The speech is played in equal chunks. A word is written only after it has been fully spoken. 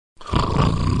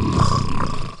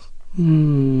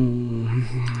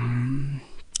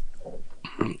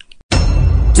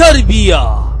Tarbiya.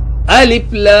 Alif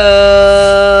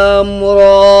lam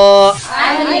ra.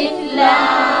 Alif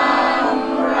lam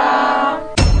ra.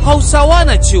 Hausawa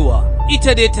na cewa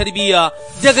ita dai tarbiya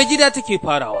daga gida take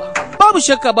farawa. Babu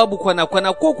shakka babu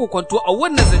kwana-kwana ko kwanto a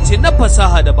wannan zance na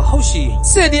fasaha da Bahaushe yayi.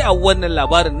 Sai dai a wannan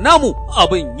labarin namu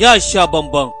abin ya sha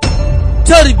bamban.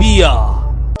 Tarbiya.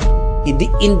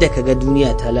 Duk inda kaga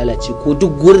duniya ta lalace ko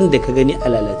duk gurin da ka gani a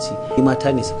lalace,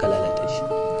 mata ne suka lalata shi.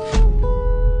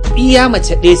 Iya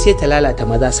mace ɗaya sai ta lalata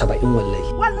maza 70 wallahi.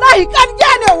 Wallahi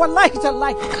ƙarya ne wallahi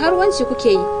tallahi. Karuwanci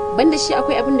kuke yi, banda shi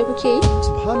akwai abin da kuke yi?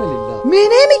 Subhanallah.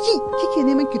 Mene miki? Kike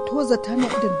neman ki toza ta ne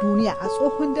idan duniya a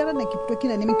tsohon daren nan ki fito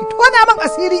kina neman ki tona man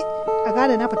asiri a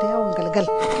gane na fita yawon galgal.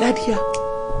 Nadiya,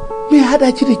 me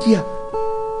hada ki da giya?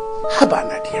 Haba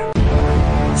Nadiya.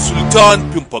 Sultan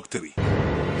Film Factory.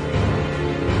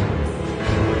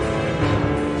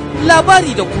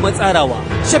 Labari da kuma tsarawa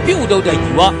Shafi'u Dauda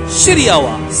Giwa,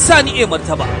 shiryawa Sani A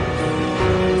Martaba.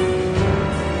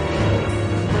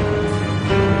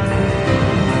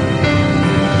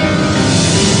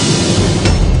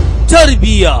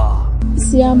 Tarbiya.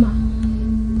 Siyama,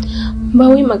 ba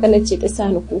wai magana ce ta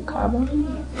sani kuka ba.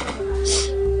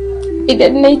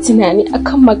 Idan na yi tunani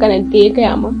akan maganar da ya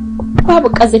gaya min, babu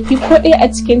ƙazafi ko ɗaya a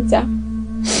cikinta.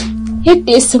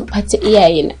 Yadda ya siffata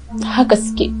iyayena, haka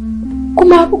suke.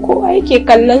 Kuma haka kowa yake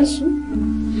kallon su.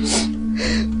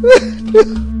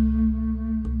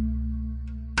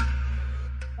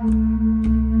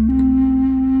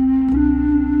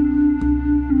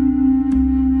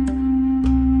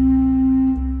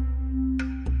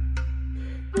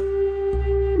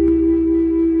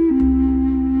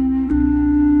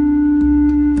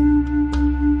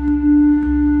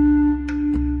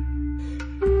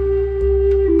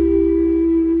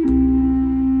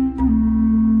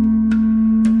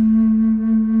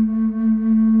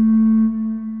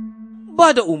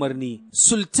 Da umarni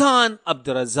Sultan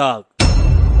Abdurrazzaq.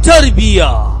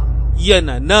 Tarbiya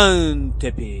yana nan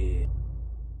tafe.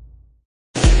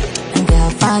 Ga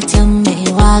fatan mai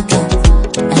waka,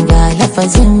 ga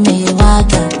lafazin mai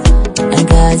waka,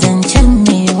 ga zancen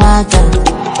mai waka,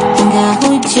 ga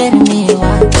hujjar mai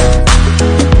waka.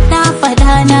 Na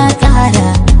fada na kara,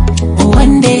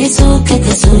 wanda ya so ka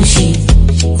so shi,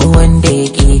 wanda ya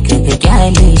ke ka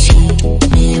kyale shi.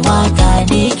 Mai waka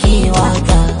ne ke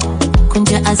waka, kun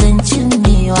ji azancin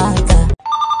mai waka.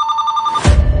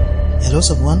 Hello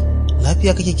Sabwan,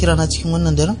 lafiya kake kira na cikin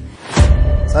wannan daren?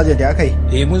 Saje da akai?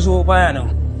 Mun zo baya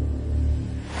nan.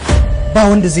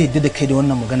 Ba wanda zai yadda da kai da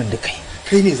wannan maganar da kai.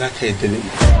 Kai ne za ka yadda da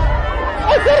ita.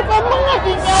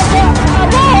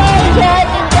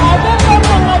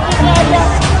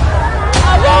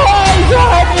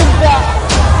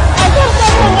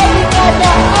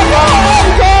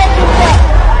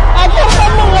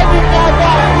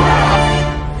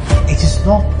 It is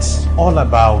not all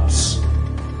about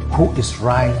who is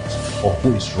right or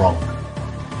who is wrong.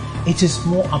 It is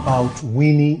more about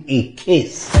winning a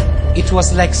case. It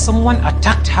was like someone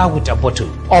attacked her with a bottle.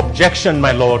 Objection,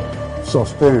 my lord.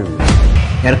 Sustained.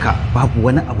 Yarka babu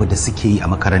wani abu da suke yi a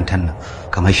makarantar nan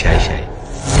kamar shaye-shaye.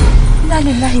 Inna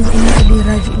lillahi wa inna ilaihi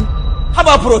raji'un.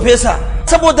 Haba professor,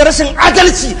 saboda rashin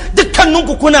adalci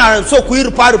dukkaninku kuna so ku yi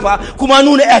rufa-rufa kuma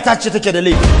nuna ƴata ce take da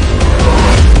laifi.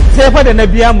 Sai fa da na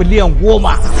biya miliyan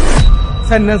 10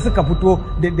 sannan suka fito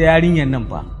da yarinyar nan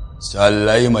fa.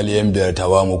 Sallai miliyan 5 ta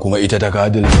bamu kuma ita ta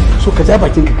kadil. So ka ja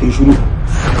bakin ka kai shiru.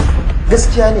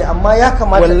 Gaskiya ne amma ya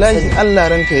kamata wallahi Allah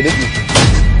ranka ya dade.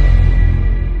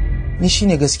 Ni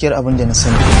shine gaskiyar abin da na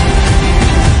sani.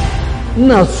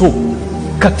 Ina so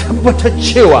ka tabbatar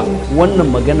cewa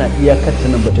wannan magana iyakar ta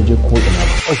nan bata je ko ina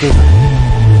ba. Okay.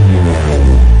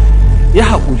 Ya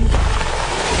haƙuri.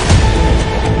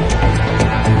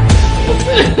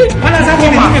 Ana zaɓi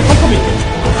ne kuma.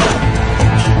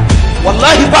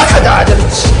 Wallahi baka da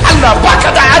adalci. Allah baka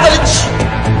da adalci.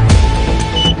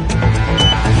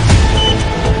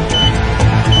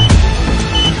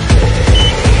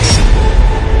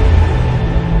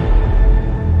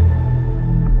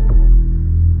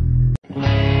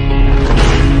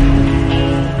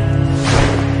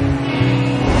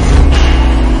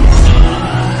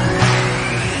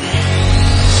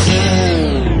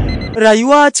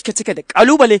 Rayuwa cike-cike da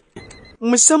kalubale,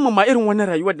 musamman ma irin wannan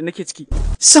rayuwar da nake ciki,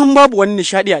 san babu wani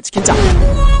nishadi a cikinta.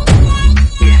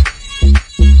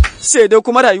 Sai dai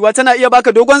kuma rayuwa tana iya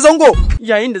baka dogon zango,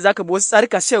 yayin da zaka bi wasu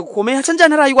tsarika sai komai ya canja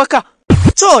na rayuwarka.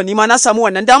 To, ni ma na samu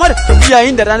wannan damar,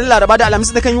 yayin da ranar Laraba da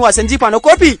Alhamis nakan yi wasan jifa na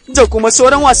kofi, da kuma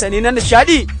sauran wasanni na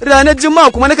nishadi. Ranar Juma'a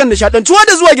kuma nakan nishadantuwa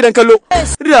da zuwa gidan kallo.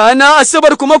 Ranar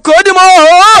Asabar kuma kodimo.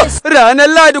 ranar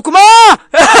Lahadi kuma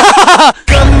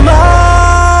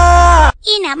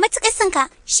ina matuƙar son ka,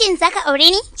 shin zaka aure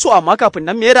ni? so amma kafin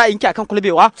nan me ra'ayinki akan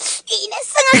kulbewa? Ina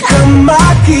son haka.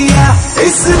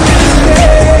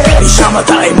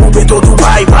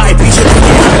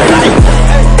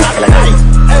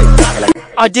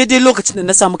 A daidai lokacin da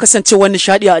na samu kasancewar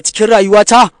nishaɗi a cikin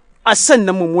rayuwata, a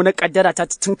sannan mummunar ƙaddara ta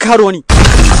tunkaro ni.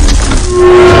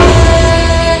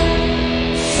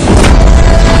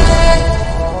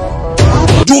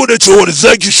 Dole cewar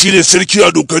zaki shine sarki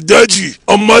a dokar daji,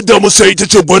 amma damusa ita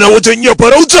ce bana wajen iya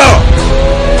farauta.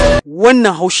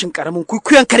 Wannan haushin ƙaramin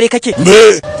kwikwiyon kare kake.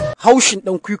 Me? Haushin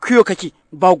ɗan kwikwiyo kake,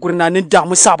 ba gurnanin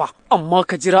damusa ba, amma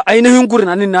ka jira ainihin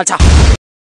gurnanin nata.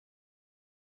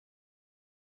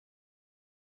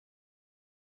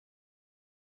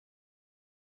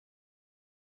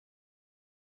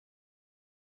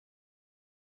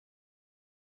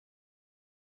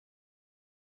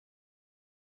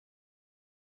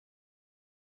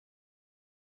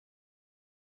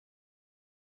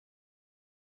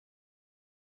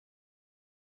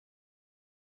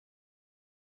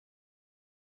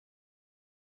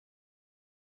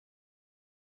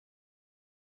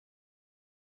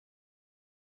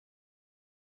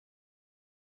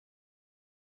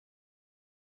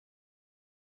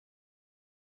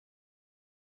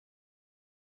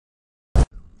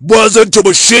 Ba zan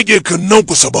taɓa shege kan nan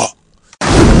kusa ba.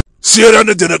 Sai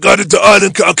ranar da na ƙara da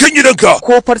alinka a kan gidanka.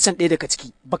 Ko farcen ɗaya daga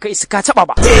ciki, baka isa ka taɓa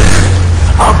ba.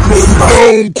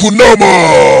 Ɗan kunama!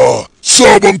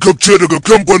 Sabon kafce daga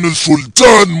kamfanin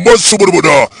Sultan masu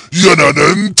barbada yana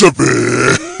nan tafe.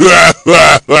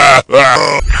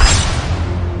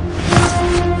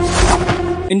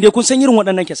 In dai kun san irin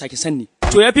waɗannan ke sake sanni,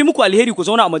 to ya fi muku alheri ku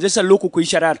zauna a majalisar loko ku yi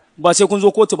shari'ar ba sai kun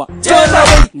zo kotu ba.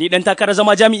 Ni dan takarar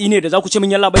zama jami'i ne da za ku ce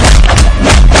min yalla bai.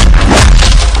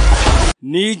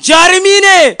 Ni jarumi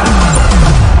ne.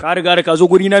 Ka riga da ka zo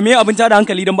guri na me abin tada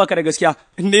hankali dan baka da gaskiya.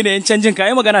 In dai ne yan canjin ka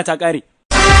ai magana ta kare.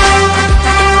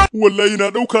 Wallahi na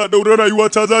ɗauka ɗaurar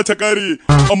rayuwata za ta ƙare,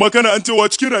 amma kana an cewa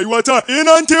cikin rayuwata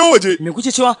na an tayo waje. Me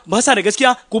kuke cewa ba sa da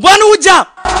gaskiya? Ku bani hujja!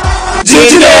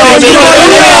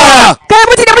 Kai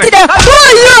mutu da!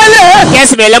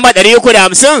 Yes mai lamba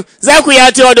 350 za ku yi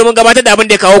cewa domin gabatar da abin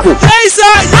da ya kawo ku.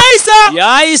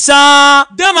 Ya isa!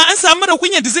 Dama an samu da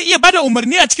kunya da zai iya bada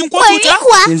umarni a cikin kotu ta?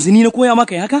 Yanzu ni na koya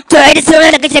maka haka? To ai da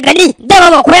sauran da kake gani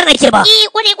dama ba koyar ake ba.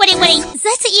 Kwarai.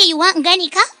 Za ta iya yiwa in gane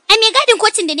ka? A me gadin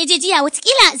kotun da na je jiya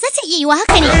watakila za ta iya yiwa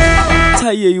haka ne.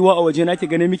 Ta iya yiwa a waje na ke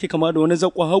ganin miki kama da wani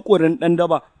zakwa haƙorin ɗan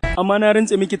daba. Amma na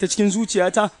rantse miki ta cikin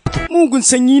zuciyata mugun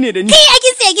sanyi ne da ni.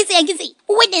 Kai a gitse.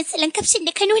 Wannan salon kafshin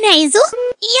da ka nuna yanzu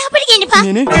ya burge ni fa.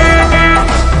 Mene?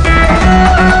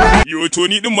 Yo to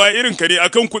ni din ma irin ka ne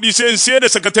akan kuɗi sai in sayar da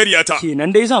sakatariyata.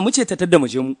 Kenan dai za mu ce ta tadda mu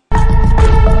je mu.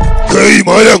 Kai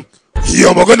malam,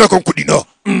 ya magana kan kuɗi na.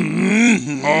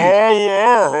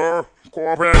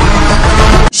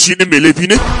 Shi ne mai laifi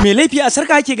ne? Mai laifi a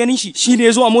sarka ake ganin shi, shi ne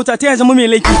ya zo a mota ta ya zama mai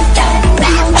laifi.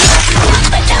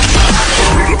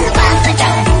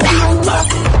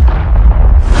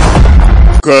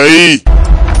 Kai,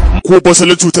 ko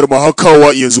fasalin cutar ma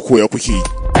hakawa yanzu koya kuke yi.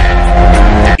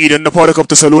 Idan na fara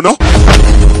kafta salona,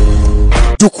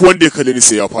 duk wanda ya kalle ni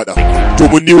sai ya fada,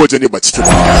 domin ni waje ne ba cikin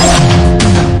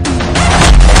ba.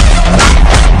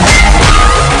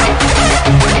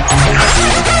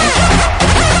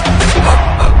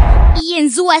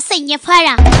 Yanzu wasan ya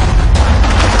fara.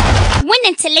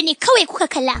 Wannan talla ne kawai kuka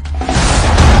kalla.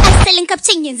 Asalin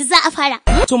kafcin yanzu za a fara.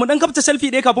 To mu dan kafta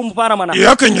selfie ɗaya kafin mu fara mana.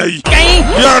 Hakan yayi.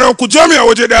 Yara ku jami'a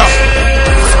waje daya.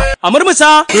 A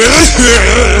murmusa.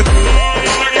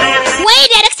 Wai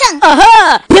daraktan.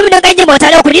 Aha, fim da kan yi mota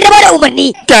na uku ni da ba da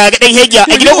umarni. Ka ga dan hegiya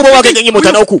a gidan uba ba kan yi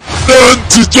mota na uku. Dan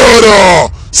tijara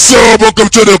sabon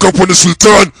kafce da kamfanin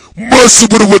Sultan masu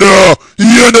burbuda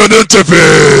yana nan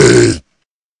tafe.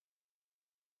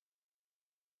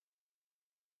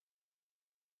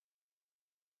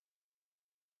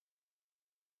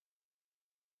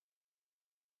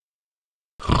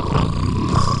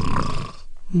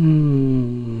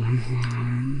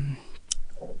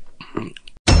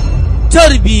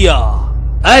 Tarbiya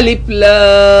Alif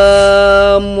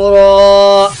Lam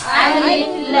Ra.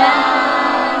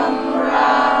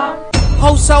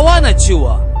 Hausawa na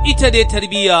cewa ita dai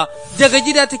tarbiya daga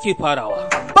gida take farawa.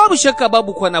 Babu shakka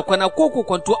babu kwana-kwana ko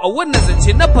kwanto a wannan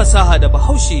zance na fasaha da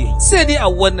Bahaushe, sai dai a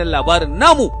wannan labarin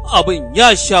namu abin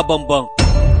ya sha bamban.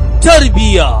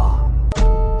 Tarbiya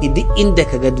duk inda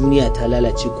ka ga duniya ta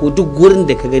lalace ko duk gurin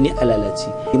da ka gani a lalace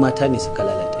mata ne suka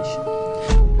lalata shi.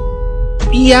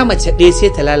 Iya mace ɗaya sai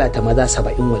ta lalata maza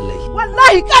 70 wallahi.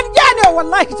 Wallahi ƙarya ne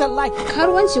wallahi tallahi.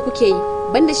 Karuwanci kuke yi,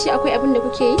 banda shi akwai abin da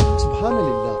kuke yi?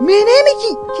 Subhanallah. Mene miki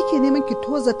kike neman ki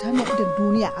tozata ni idan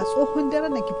duniya a tsohon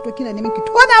daren nan ki fito kina neman ki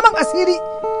tona min asiri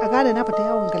a gane na fita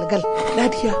yawon galgal.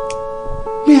 Nadia,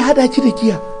 me ya hada ki da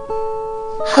giya?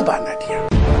 Haba Nadia.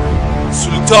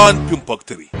 Sultan Film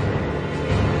Factory.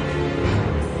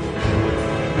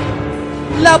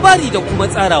 Labari da kuma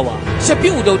tsarawa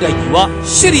Shafi'u Dauda Giwa,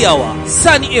 shiryawa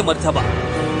Sani A Martaba.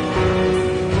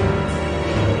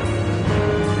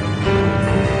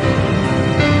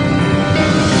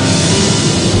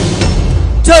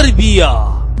 Tarbiya.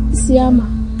 Siyama,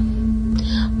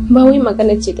 ba wai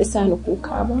magana ce ta sani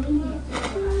kuka ba.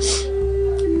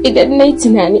 Idan na yi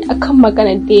tunani akan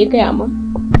maganar da ya gaya min,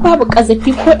 babu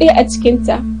ƙazafi ko ɗaya a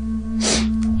cikinta.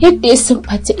 Yadda ya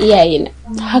sumfata iyayena,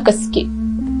 haka suke.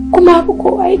 Kuma haka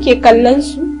kowa yake kallon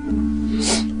su.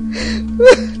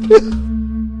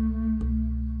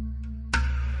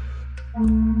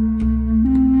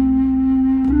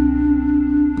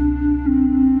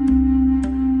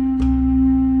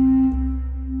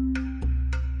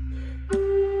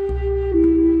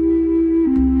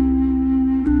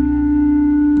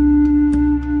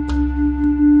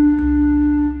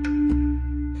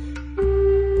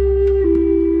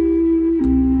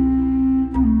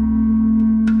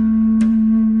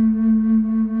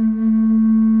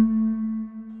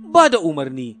 Ba da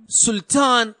umarni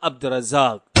Sultan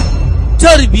Abdulrazak.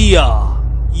 Tarbiya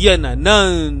yana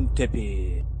nan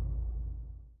tafe.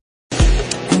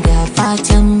 Ga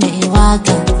fatan mai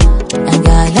waka,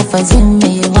 ga lafazin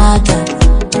mai waka,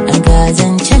 ga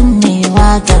zancen mai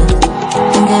waka,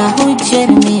 ga hujjar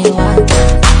mai waka.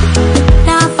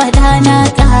 Na faɗa na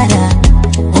ƙara,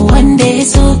 wanda ya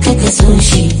so kaga so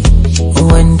shi,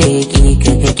 wanda ya ƙi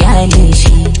kaga kyale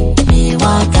shi. Mai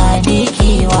waka ne ke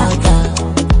waka,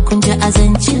 kun ji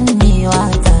azancin mai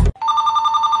waka.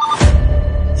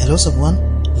 Hello Sabuwan,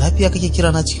 lafiya kake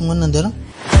kira na cikin wannan daren?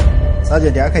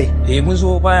 Saja da akai? Mun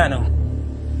zo baya nan.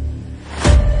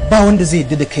 Ba wanda zai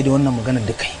yadda da kai da wannan maganar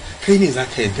da kai. Kai ne za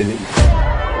ka yadda da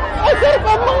ita.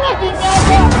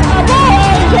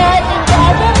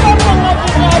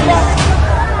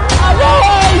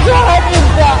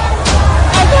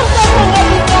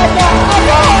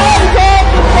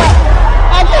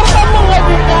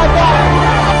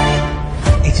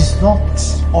 It is not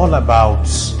all about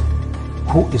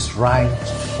who is right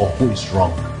or who is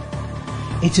wrong.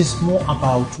 It is more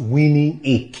about winning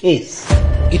a case.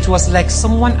 It was like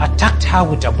someone attacked her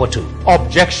with a bottle.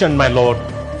 Objection, my lord.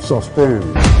 Suspend.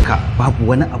 Babu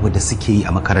wani abu da suke yi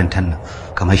a makarantar nan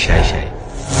kamar shaye-shaye.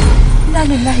 Inna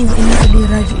lillahi wa inna ilaihi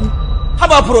raji'un.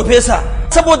 Haba professor,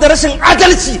 saboda rashin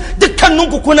adalci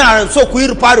dukkaninku kuna so ku yi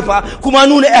rufa-rufa kuma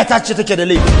nuna ƴata ce take da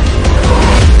laifi.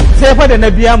 Sai fa da na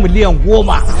biya miliyan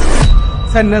 10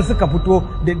 sannan suka fito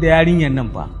da yarinyar nan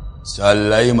fa.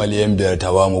 Sallahi miliyan 5 ta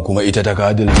bamu kuma ita ta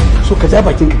kadil. So ka ja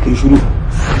bakin ka kai shiru.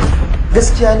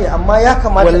 Gaskiya ne amma ya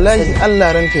kamata wallahi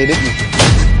Allah ranka ya dade.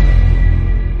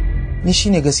 Ni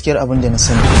shine gaskiyar abin da na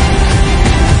sani.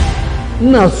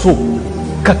 Ina so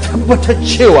ka tabbatar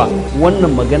cewa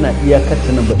wannan magana iyakar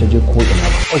ta nan bata je ko ina ba.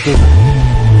 Okay.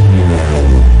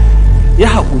 Ya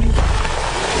haƙuri.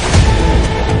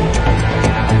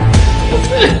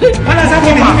 Kana za ka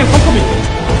yi mai kokumi.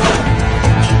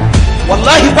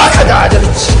 Wallahi baka da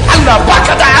adalci. Allah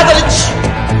baka da adalci.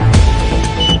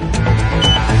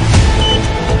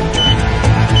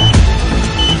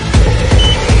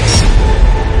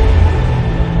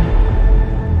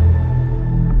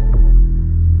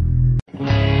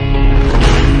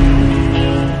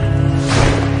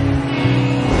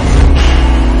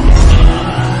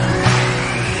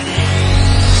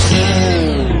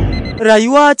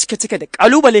 Rayuwa cike-cike da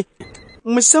kalubale,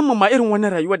 musamman ma irin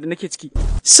wannan rayuwar da nake ciki,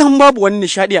 san babu wani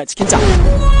nishadi a cikinta.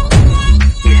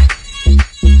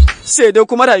 Sai dai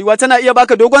kuma rayuwa tana iya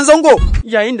baka dogon zango,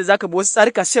 yayin da zaka bi wasu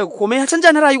tsarika sai komai ya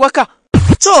canja na rayuwarka.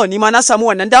 To, ni ma na samu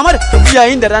wannan damar,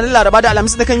 yayin da ranar Laraba da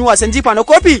Alhamis nakan yi wasan jifa na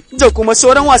kofi, da kuma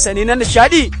sauran wasanni na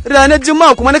nishadi. Ranar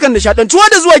Juma'a kuma nakan nishadantuwa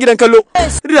da zuwa gidan kallo.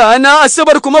 Ranar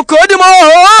Asabar kuma kodimo,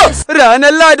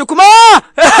 ranar Ladi kuma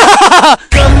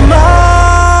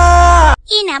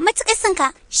Ina matuƙar son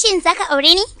ka, shin za ka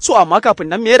aure ni? So amma kafin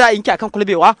nan me ra'ayinki akan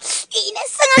kulbewa? Ina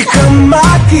son haka.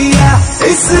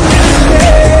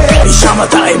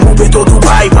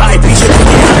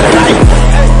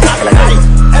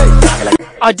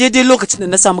 A daidai lokacin da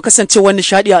na samu kasancewar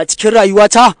nishaɗi a cikin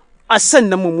rayuwata, a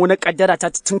sannan mummunar ƙaddara ta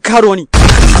tunkaro ni.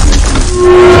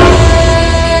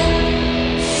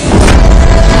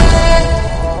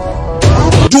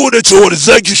 Dole cewar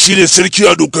zaki shine sarki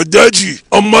a dokar daji,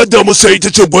 amma damusa ita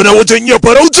ce gwana wajen iya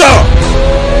farauta.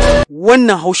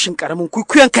 Wannan haushin karamin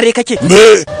kwikwiyon kare kake.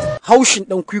 Me? Haushin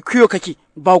dan kwikwiyo kake.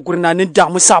 ba gurnanin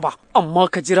damusa ba, amma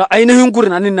ka jira ainihin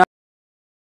gurnanin na.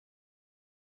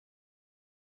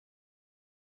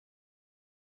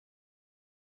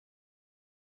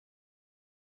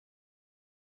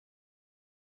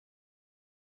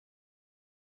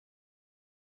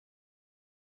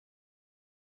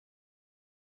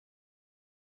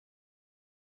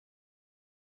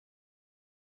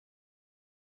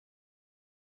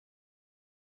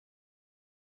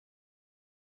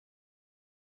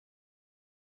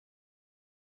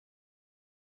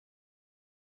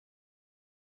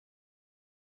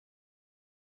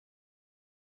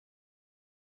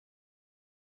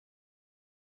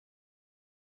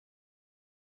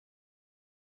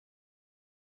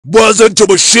 Ba zan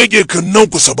taɓa shege kan nan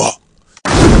kusa ba.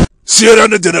 Sai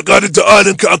ranar da na gani da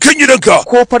alinka a kan gidanka.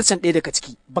 Ko farcen ɗaya daga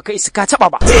ciki baka isa ka taɓa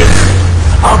ba.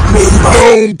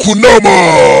 Nan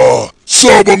kunama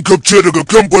sabon kafce daga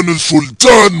kamfanin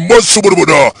Sultan masu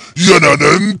barbada yana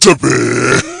nan tafe.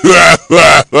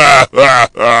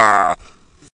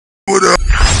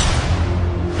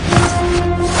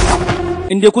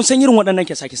 In dai kun san irin waɗannan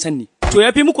ke sake sanni, to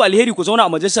ya fi muku alheri ku zauna a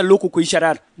majalisar loko ku yi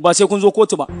shari'ar ba sai kun zo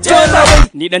kotu ba.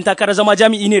 Ni dan takarar zama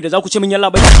jami'i ne da za ku ce min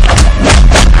yalla bai.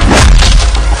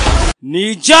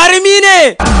 Ni jarumi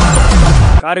ne.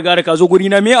 Ka riga da ka zo guri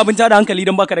na me abin tada hankali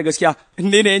dan baka da gaskiya.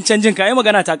 In dai ne yan canjin ka ai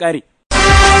magana ta kare.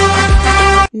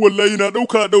 Wallahi na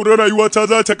ɗauka ɗaurar rayuwata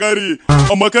za ta ƙare,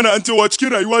 amma kana an cewa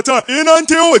cikin rayuwata na an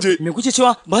tayo waje. Me kuke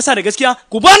cewa ba sa da gaskiya?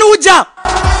 Ku bani hujja!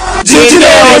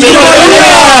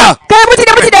 Kai mutu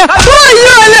da!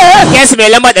 Yes mai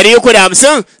lamba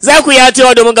 350 za ku yi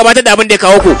cewa domin gabatar da abin da ya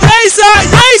kawo ku.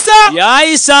 Ya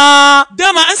isa!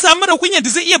 Dama an samu mara kunya da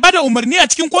zai iya bada umarni a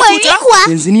cikin kotu ta?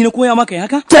 Yanzu ni na koya maka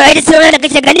haka? To ai da sauran da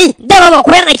kake gani, dama ba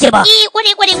koyar ake ba.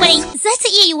 Kware. Za ta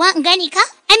iya yiwa in gane ka?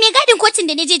 A me gadin kotun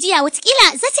da na je jiya watakila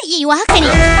za ta iya yiwa haka ne.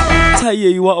 Ta iya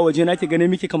yiwa a waje na ke ganin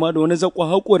miki kama da wani zakwa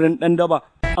haƙorin ɗan daba.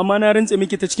 Amma na rantse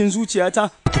miki ta cikin zuciyata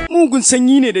mugun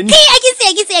sanyi ne da ni. Kai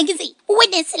a gitse.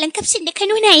 Wannan salon kafshin da ka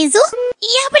nuna yanzu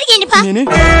ya burge ni fa. Mene?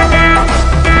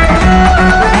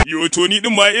 Yo to ni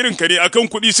din ma irin ka ne akan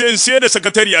kuɗi sai in sayar da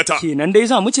sakatariyata. Kenan dai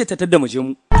za mu ce ta tadda mu je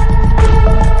mu.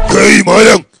 Kai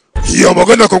malam, ya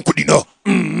magana kan kuɗi na.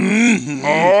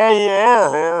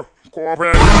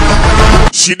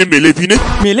 Shi ne mai laifi ne?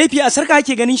 Mai laifi a sarka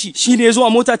ake ganin shi, shi ne ya zo a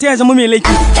mota ta ya zama mai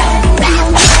laifi.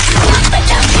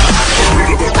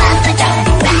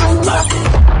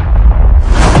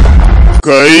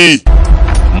 Kai,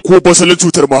 ko fasalin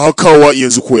cutar ma hakawa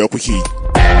yanzu koya kuke yi.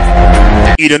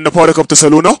 Idan na fara kafta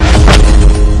salona,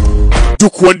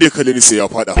 duk wanda ya kalle ni sai ya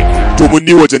fada, domin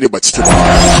ni waje ne ba ciki ba.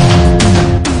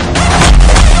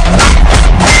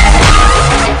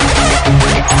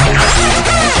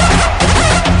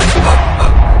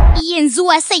 Yanzu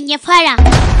wasan ya fara.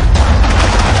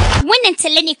 Wannan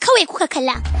talla ne kawai kuka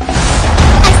kalla.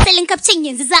 Asalin kafcin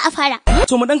yanzu za a fara.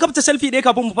 To mu dan kafta selfie ɗaya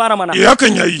kafin mu fara mana.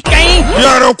 Hakan yayi.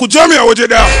 Yara ku jami'a waje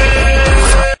daya.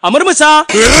 A murmusa.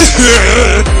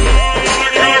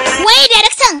 Wai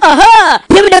daraktan. Aha,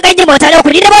 fim da kan yi mota na uku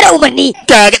ni da ba da umarni.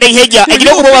 Ka ga dan hegiya a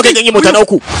gidan uba ba kan yi mota na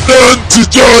uku. Dan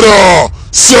tijara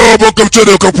sabon kafce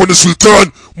da kamfanin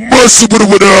Sultan masu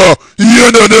burbuda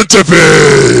yana nan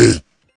tafe.